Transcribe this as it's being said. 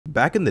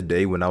Back in the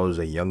day when I was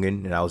a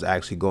youngin' and I was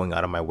actually going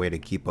out of my way to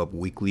keep up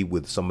weekly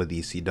with some of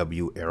these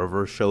CW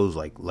Arrowverse shows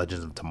like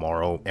Legends of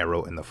Tomorrow,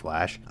 Arrow, and The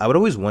Flash, I would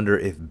always wonder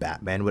if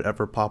Batman would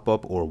ever pop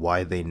up or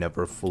why they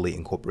never fully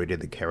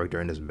incorporated the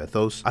character in his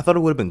mythos. I thought it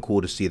would have been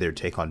cool to see their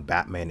take on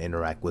Batman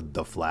interact with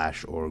The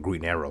Flash or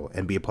Green Arrow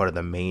and be a part of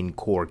the main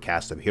core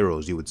cast of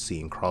heroes you would see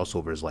in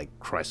crossovers like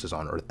Crisis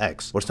on Earth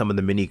X or some of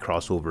the mini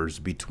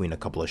crossovers between a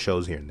couple of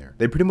shows here and there.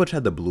 They pretty much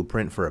had the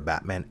blueprint for a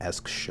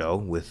Batman-esque show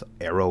with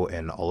Arrow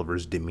and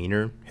Oliver's demeanor,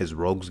 his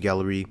rogues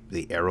gallery,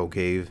 the Arrow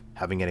Cave,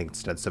 having an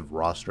extensive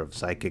roster of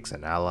sidekicks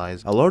and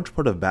allies. A large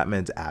part of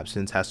Batman's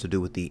absence has to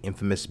do with the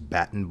infamous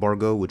Bat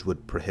embargo, which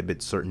would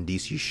prohibit certain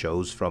DC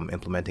shows from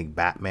implementing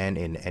Batman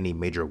in any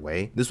major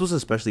way. This was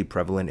especially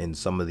prevalent in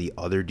some of the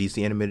other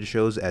DC animated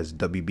shows, as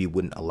WB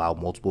wouldn't allow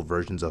multiple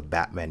versions of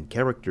Batman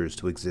characters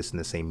to exist in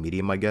the same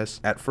medium, I guess.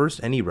 At first,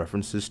 any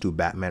references to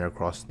Batman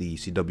across the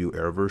CW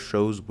Arrowverse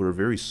shows were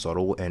very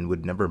subtle and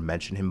would never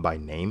mention him by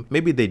name.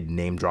 Maybe they'd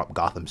name drop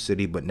Gotham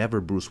City, but never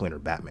Bruce Wayne or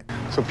Batman.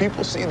 So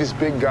people see this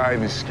big guy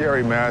in this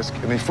scary mask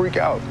and they freak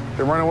out.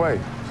 They run away,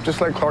 just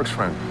like Clark's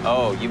friend.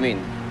 Oh, you mean,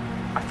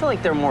 I feel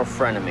like they're more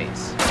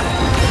frenemies.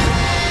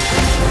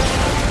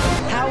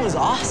 That was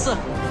awesome.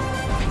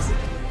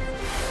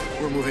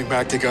 We're moving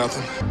back to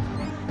Gotham.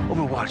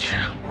 Overwatch,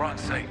 we're on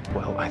site.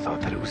 Well, I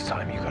thought that it was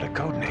time you got a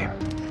code name.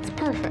 It's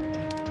perfect.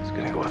 I was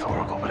gonna go with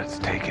Oracle, but it's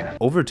taken.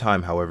 Over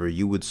time, however,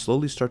 you would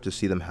slowly start to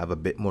see them have a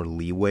bit more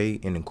leeway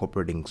in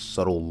incorporating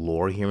subtle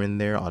lore here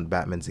and there on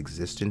Batman's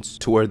existence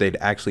to where they'd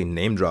actually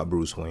name drop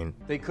Bruce Wayne.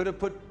 They could have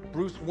put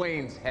Bruce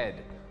Wayne's head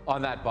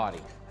on that body.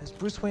 Has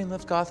Bruce Wayne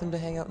left Gotham to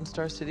hang out in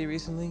Star City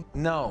recently?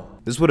 No.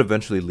 This would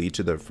eventually lead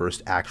to their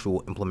first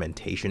actual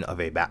implementation of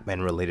a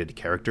Batman-related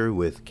character,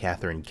 with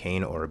Catherine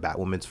Kane or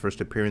Batwoman's first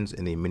appearance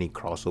in the mini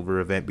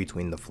crossover event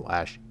between The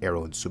Flash,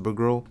 Arrow, and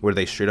Supergirl, where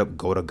they straight up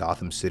go to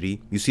Gotham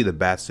City. You see the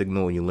bat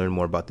signal and you learn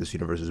more about this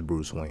universe's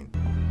Bruce Wayne.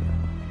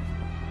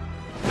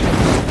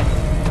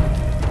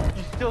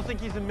 You still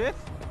think he's a myth?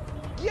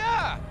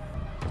 Yeah!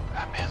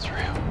 Batman's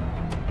real.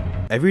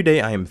 Every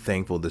day I am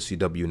thankful the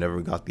CW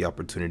never got the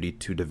opportunity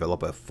to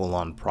develop a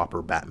full-on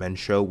proper Batman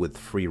show with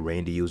free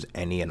reign to use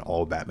any and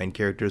all Batman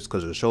characters,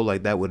 because a show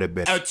like that would have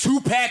been a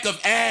 2-pack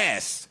of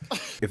ass.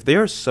 If they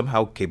are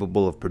somehow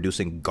capable of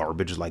producing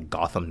garbage like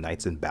Gotham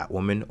Knights and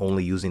Batwoman,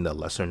 only using the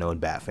lesser-known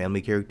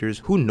Batfamily characters,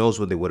 who knows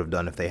what they would have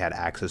done if they had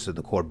access to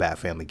the core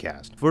Batfamily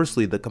cast.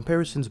 Firstly, the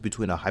comparisons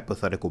between a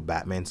hypothetical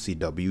Batman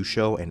CW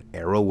show and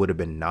Arrow would have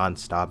been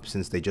non-stop,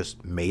 since they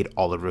just made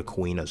Oliver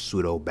Queen a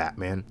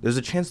pseudo-Batman. There's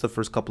a chance the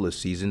first couple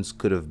of seasons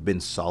could have been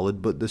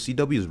solid, but the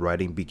CW's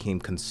writing became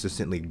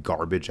consistently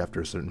garbage after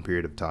a certain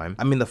period of time.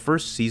 I mean, the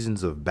first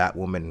seasons of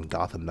Batwoman and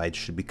Gotham Knights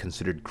should be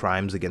considered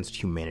crimes against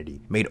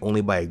humanity, made only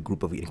by a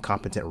group of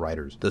incompetent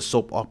writers. The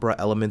soap opera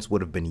elements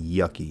would have been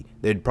yucky.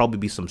 There'd probably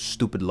be some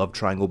stupid love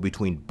triangle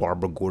between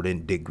Barbara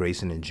Gordon, Dick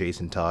Grayson, and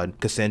Jason Todd.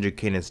 Cassandra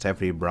Cain and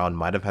Stephanie Brown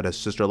might have had a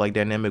sister-like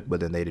dynamic, but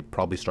then they'd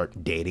probably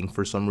start dating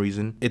for some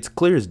reason. It's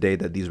clear as day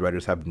that these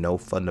writers have no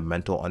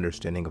fundamental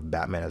understanding of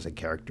Batman as a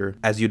character.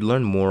 As you'd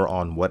learn more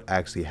on what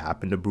actually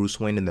happened to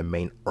Bruce Wayne in the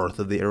main Earth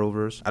of the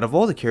Arrowverse, out of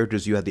all the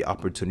characters you had the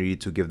opportunity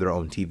to give their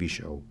own TV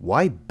show,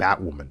 why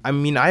Batwoman? I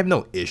mean, I have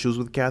no issues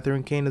with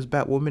Catherine Kane as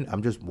Batwoman,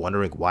 I'm just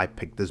wondering why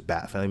pick this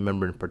Batfamily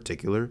member in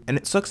particular. And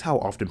it sucks how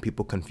often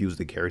people confuse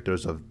the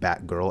characters of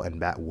Batgirl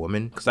and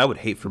Batwoman, because I would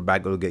hate for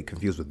Batgirl to get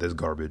confused with this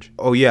garbage.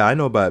 Oh yeah, I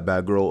know about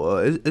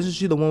Batgirl. Isn't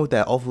she the one with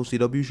that awful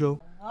CW show?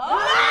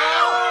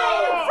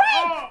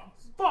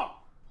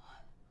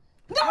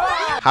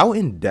 How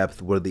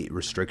in-depth were the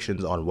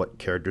restrictions on what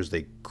characters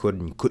they could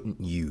and couldn't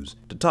use?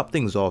 To top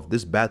things off,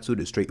 this batsuit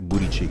is straight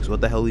booty cheeks.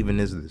 What the hell even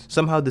is this?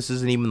 Somehow this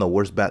isn't even the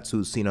worst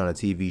batsuit seen on a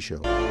TV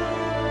show.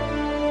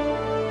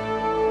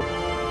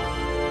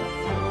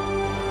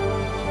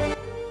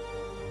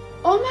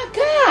 Oh my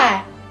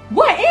god!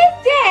 What is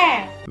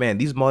that? Man,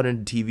 these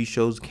modern TV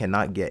shows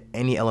cannot get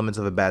any elements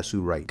of a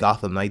batsuit right.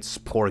 Gotham Knights,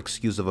 poor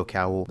excuse of a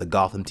cowl. The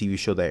Gotham TV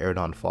show that aired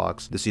on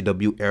Fox. The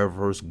CW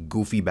Arrowverse,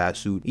 goofy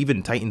batsuit.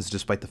 Even Titans,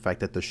 despite the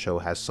fact that the show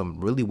has some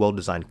really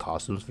well-designed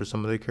costumes for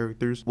some of their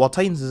characters. While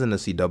Titans isn't a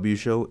CW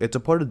show, it's a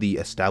part of the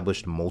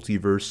established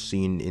multiverse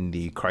seen in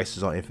the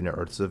Crisis on Infinite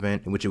Earths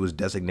event, in which it was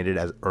designated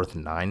as Earth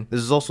 9.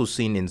 This is also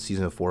seen in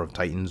Season 4 of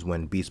Titans,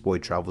 when Beast Boy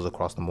travels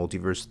across the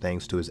multiverse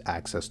thanks to his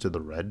access to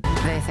the Red.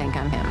 They think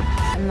I'm him.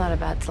 I'm not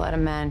about to let a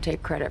man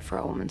take credit for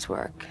a woman's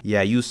work.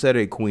 Yeah, you said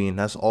it, Queen.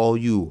 That's all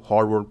you.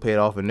 Hard work paid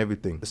off and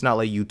everything. It's not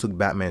like you took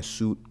Batman's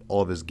suit,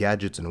 all of his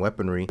gadgets and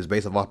weaponry, his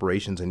base of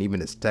operations, and even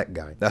his tech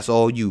guy. That's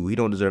all you. He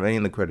don't deserve any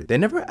of the credit. They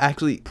never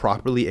actually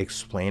properly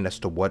explained as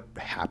to what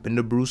happened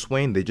to Bruce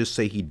Wayne. They just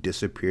say he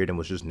disappeared and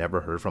was just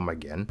never heard from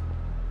again.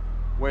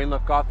 Wayne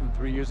left Gotham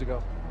 3 years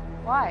ago.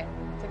 Why?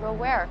 To go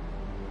where?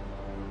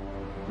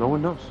 No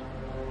one knows.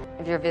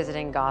 If you're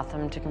visiting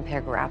Gotham to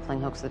compare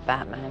grappling hooks with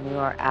Batman, you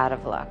are out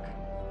of luck.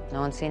 No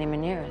one's seen him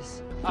in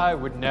years. I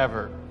would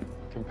never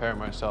compare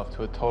myself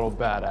to a total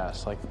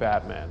badass like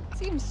Batman.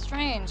 Seems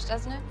strange,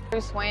 doesn't it?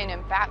 Bruce Wayne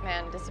and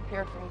Batman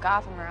disappeared from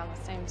Gotham around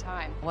the same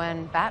time.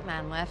 When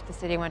Batman left, the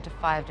city went to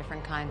 5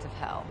 different kinds of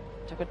hell.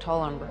 took a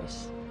toll on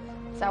Bruce.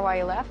 Is that why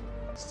you left?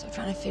 Still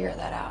trying to figure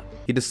that out.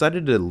 He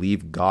decided to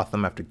leave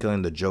Gotham after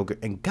killing the Joker,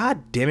 and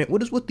god damn it,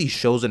 what is with these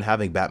shows and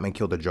having Batman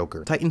kill the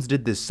Joker? Titans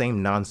did this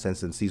same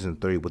nonsense in season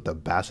 3 with the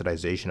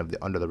bastardization of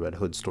the Under the Red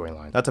Hood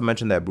storyline. Not to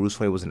mention that Bruce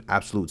Wayne was an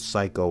absolute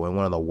psycho and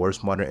one of the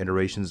worst modern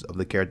iterations of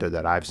the character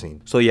that I've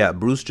seen. So yeah,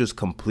 Bruce just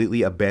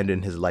completely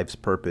abandoned his life's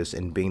purpose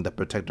in being the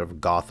protector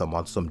of Gotham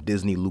on some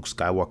Disney Luke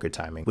Skywalker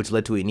timing, which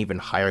led to an even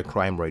higher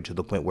crime rate to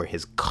the point where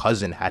his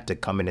cousin had to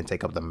come in and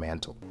take up the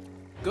mantle.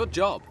 Good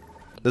job.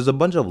 There's a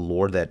bunch of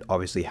lore that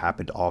obviously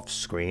happened off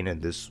screen,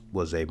 and this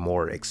was a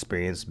more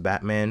experienced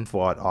Batman,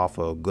 fought off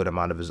a good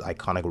amount of his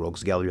iconic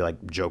rogues gallery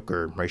like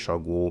Joker, Ra's al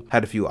Ghul,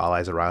 had a few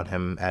allies around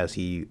him as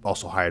he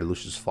also hired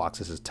Lucius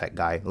Fox as his tech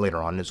guy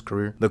later on in his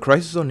career. The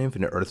Crisis on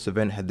Infinite Earths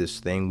event had this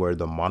thing where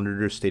the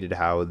Monitor stated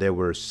how there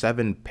were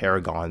 7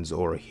 paragons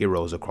or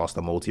heroes across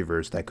the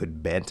multiverse that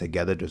could band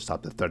together to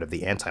stop the threat of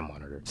the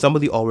Anti-Monitor. Some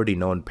of the already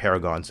known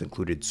paragons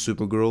included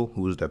Supergirl,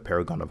 who was the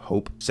Paragon of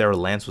Hope, Sarah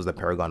Lance was the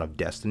Paragon of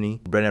Destiny,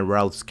 Brennan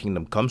Routh's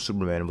Kingdom Come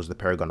Superman was the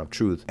Paragon of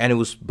Truth, and it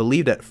was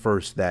believed at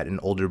first that an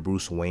older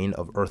Bruce Wayne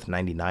of Earth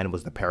 99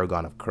 was the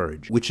Paragon of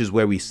Courage, which is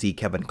where we see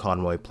Kevin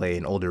Conroy play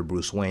an older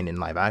Bruce Wayne in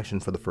live action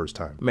for the first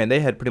time. Man, they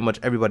had pretty much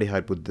everybody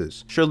hyped with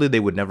this. Surely they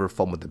would never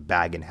fall with the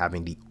bag in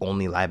having the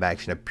only live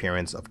action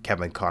appearance of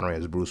Kevin Conroy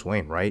as Bruce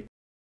Wayne, right?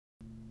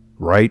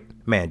 Right?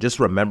 Man, just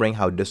remembering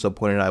how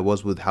disappointed I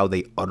was with how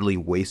they utterly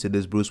wasted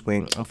this Bruce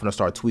Wayne, I'm gonna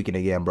start tweaking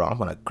again, bro. I'm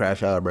gonna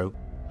crash out, bro.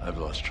 I've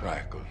lost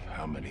track of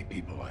how many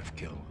people I've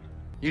killed.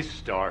 You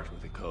start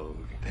with a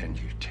code, then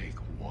you take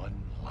one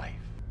life,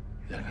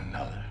 then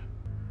another,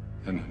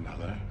 then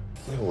another.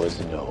 There was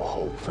no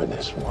hope for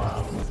this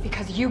world. It's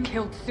because you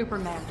killed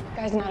Superman.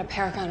 The guy's not a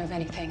paragon of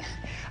anything.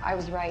 I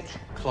was right.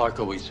 Clark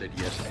always said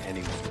yes to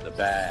anyone with a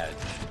badge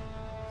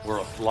or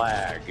a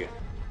flag.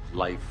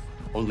 Life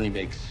only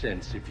makes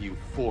sense if you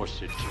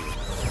force it to.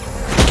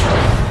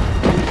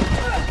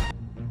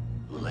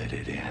 Let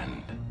it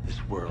end. This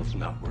world's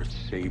not worth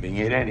saving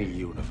in any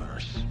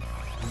universe.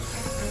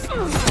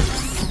 There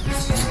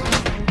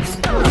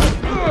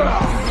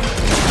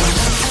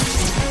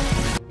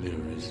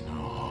is no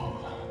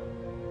hope.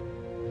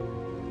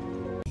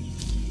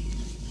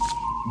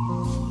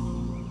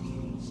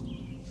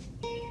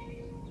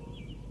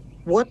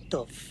 What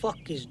the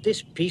fuck is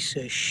this piece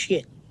of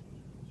shit?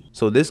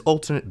 So this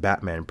alternate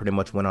Batman pretty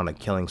much went on a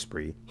killing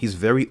spree. He's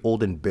very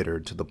old and bitter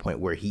to the point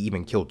where he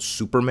even killed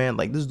Superman.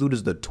 Like, this dude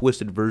is the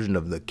twisted version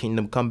of the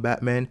Kingdom Come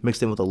Batman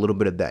mixed in with a little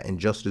bit of that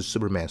Injustice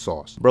Superman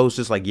sauce. Bro's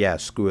just like, yeah,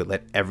 screw it,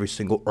 let every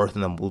single Earth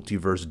in the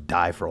multiverse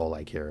die for all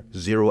I care.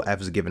 0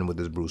 F's given with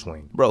this Bruce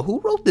Wayne. Bro,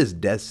 who wrote this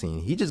death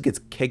scene? He just gets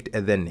kicked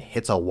and then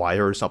hits a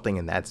wire or something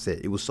and that's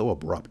it. It was so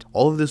abrupt.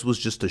 All of this was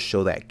just to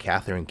show that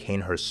Catherine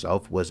Kane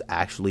herself was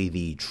actually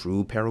the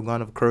true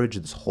Paragon of Courage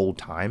this whole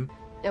time.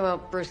 Yeah,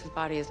 well, Bruce's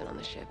body isn't on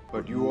the ship.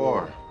 But you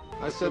are.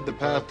 I said the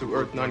path to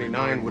Earth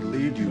 99 would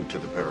lead you to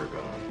the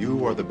Paragon.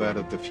 You are the Bat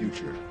of the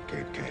future,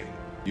 Kate Kane.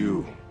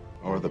 You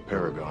are the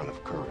Paragon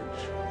of Courage.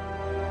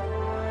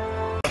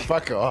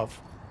 Fuck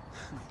off.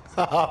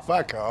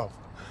 Fuck off.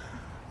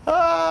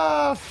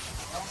 Ah,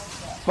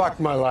 fuck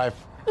my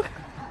life.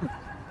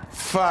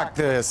 Fuck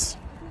this.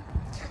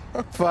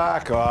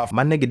 Fuck off.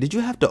 My nigga, did you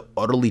have to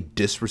utterly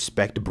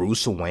disrespect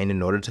Bruce Wayne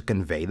in order to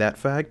convey that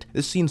fact?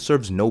 This scene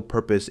serves no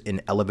purpose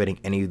in elevating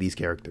any of these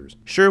characters.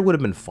 Sure, it would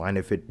have been fine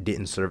if it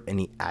didn't serve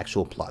any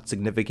actual plot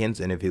significance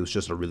and if it was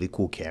just a really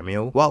cool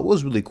cameo. While it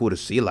was really cool to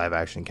see live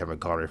action Kevin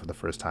Conroy for the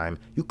first time,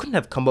 you couldn't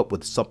have come up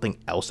with something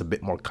else a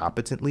bit more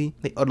competently?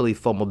 They utterly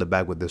fumbled the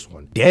bag with this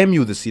one. Damn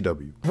you, the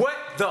CW. What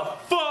the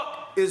fuck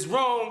is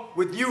wrong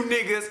with you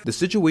niggas? The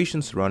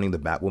situation surrounding the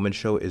Batwoman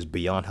show is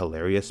beyond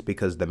hilarious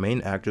because the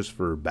main actress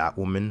for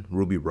Batwoman,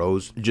 Ruby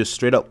Rose, just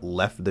straight up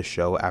left the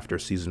show after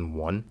season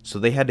 1, so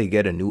they had to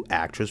get a new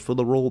actress for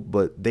the role,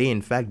 but they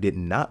in fact did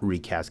not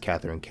recast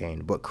Catherine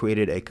Kane, but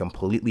created a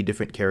completely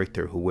different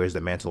character who wears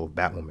the mantle of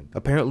Batwoman.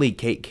 Apparently,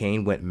 Kate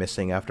Kane went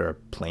missing after a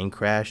plane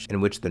crash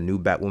in which the new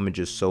Batwoman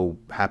just so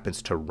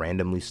happens to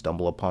randomly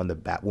stumble upon the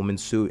Batwoman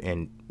suit,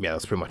 and yeah,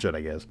 that's pretty much it,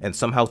 I guess. And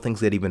somehow things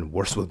get even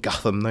worse with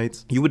Gotham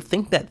Knights. You would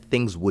think that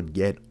things would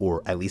get,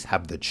 or at least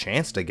have the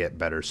chance to get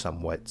better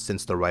somewhat,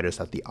 since the writers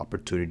had the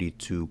opportunity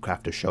to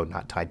craft a show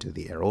not tied to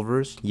the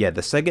Arrowverse. Yeah,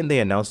 the second they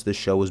announced this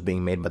show was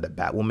being made by the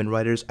Batwoman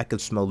writers, I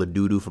could smell the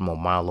doo-doo from a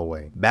mile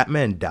away.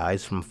 Batman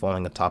dies from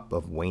falling atop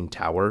of Wayne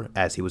Tower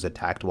as he was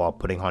attacked while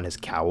putting on his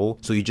cowl,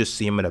 so you just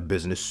see him in a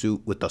business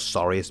suit with the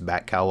sorriest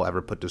bat cowl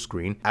ever put to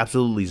screen.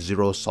 Absolutely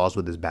zero sauce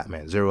with his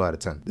Batman, 0 out of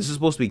 10. This is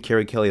supposed to be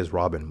Carrie Kelly as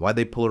Robin. Why'd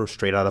they pull her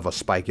straight out of a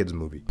Spy Kids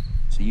movie?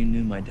 So you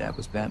knew my dad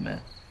was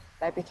Batman?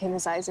 I became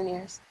his eyes and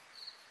ears.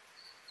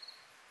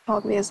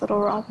 Called me his little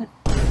Robin.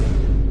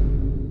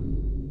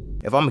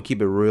 If I'm gonna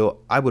keep it real,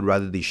 I would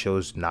rather these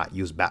shows not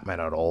use Batman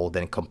at all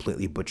than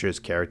completely butcher his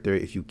character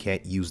if you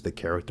can't use the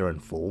character in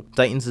full.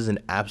 Titans is an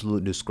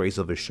absolute disgrace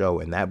of a show,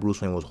 and that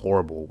Bruce Wayne was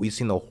horrible. We've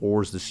seen the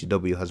horrors the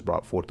CW has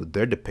brought forth with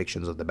their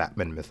depictions of the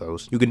Batman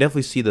mythos. You can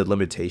definitely see the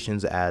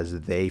limitations,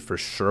 as they for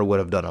sure would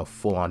have done a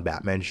full-on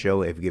Batman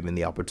show if given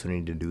the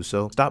opportunity to do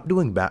so. Stop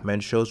doing Batman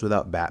shows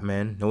without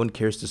Batman. No one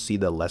cares to see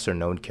the lesser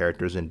known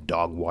characters in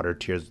dog water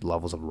tiers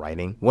levels of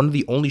writing. One of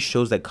the only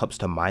shows that comes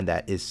to mind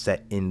that is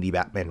set in the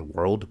Batman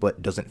world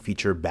but doesn't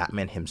feature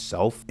Batman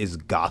himself is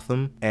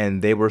Gotham,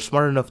 and they were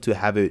smart enough to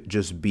have it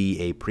just be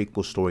a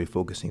prequel story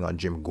focusing on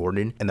Jim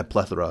Gordon and the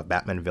plethora of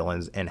Batman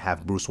villains and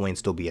have Bruce Wayne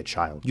still be a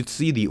child. You'd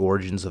see the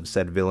origins of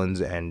said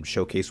villains and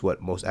showcase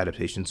what most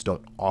adaptations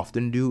don't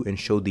often do and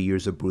show the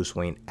years of Bruce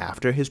Wayne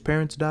after his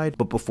parents died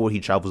but before he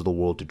travels the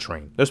world to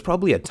train. There's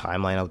probably a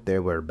timeline out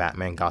there where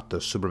Batman got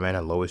the Superman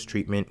and Lois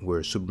treatment,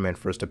 where Superman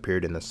first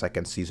appeared in the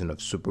second season of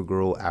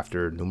Supergirl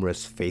after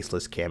numerous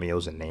faceless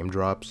cameos and name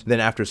drops. Then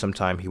after some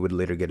time he would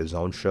later get his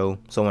own show.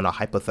 So in a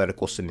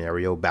hypothetical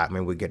scenario,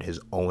 Batman would get his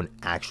own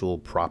actual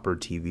proper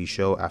TV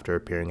show after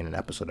appearing in an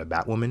episode of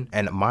Batwoman.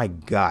 And my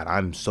god,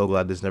 I'm so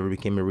glad this never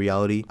became a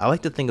reality. I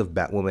like to think of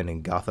Batwoman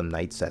and Gotham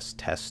Knights as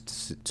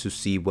tests to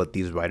see what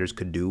these writers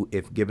could do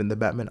if given the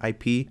Batman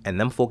IP, and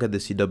them folk at the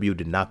CW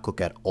did not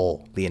cook at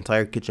all. The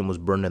entire kitchen was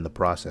burned in the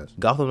process.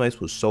 Gotham Knights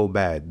was so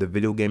bad, the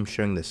video game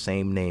sharing the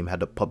same name had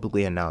to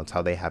publicly announce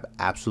how they have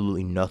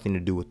absolutely nothing to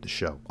do with the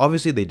show.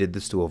 Obviously they did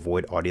this to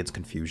avoid audience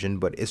confusion,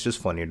 but it's just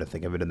funnier to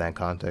think of it in that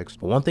context.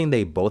 But one thing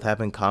they both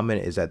have in common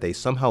is that they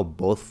somehow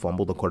both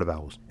fumbled the Court of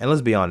Owls. And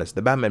let's be honest,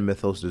 the Batman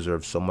mythos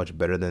deserves so much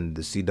better than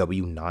the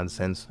CW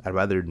nonsense. I'd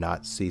rather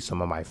not see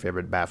some of my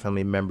favorite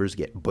Batfamily members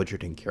get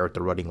butchered in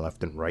character writing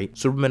left and right.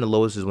 Superman and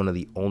Lois is one of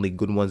the only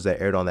good ones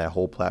that aired on that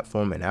whole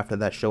platform, and after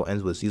that show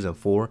ends with season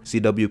 4,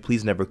 CW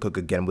please never cook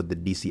again with the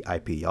DC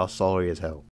IP. Y'all sorry as hell.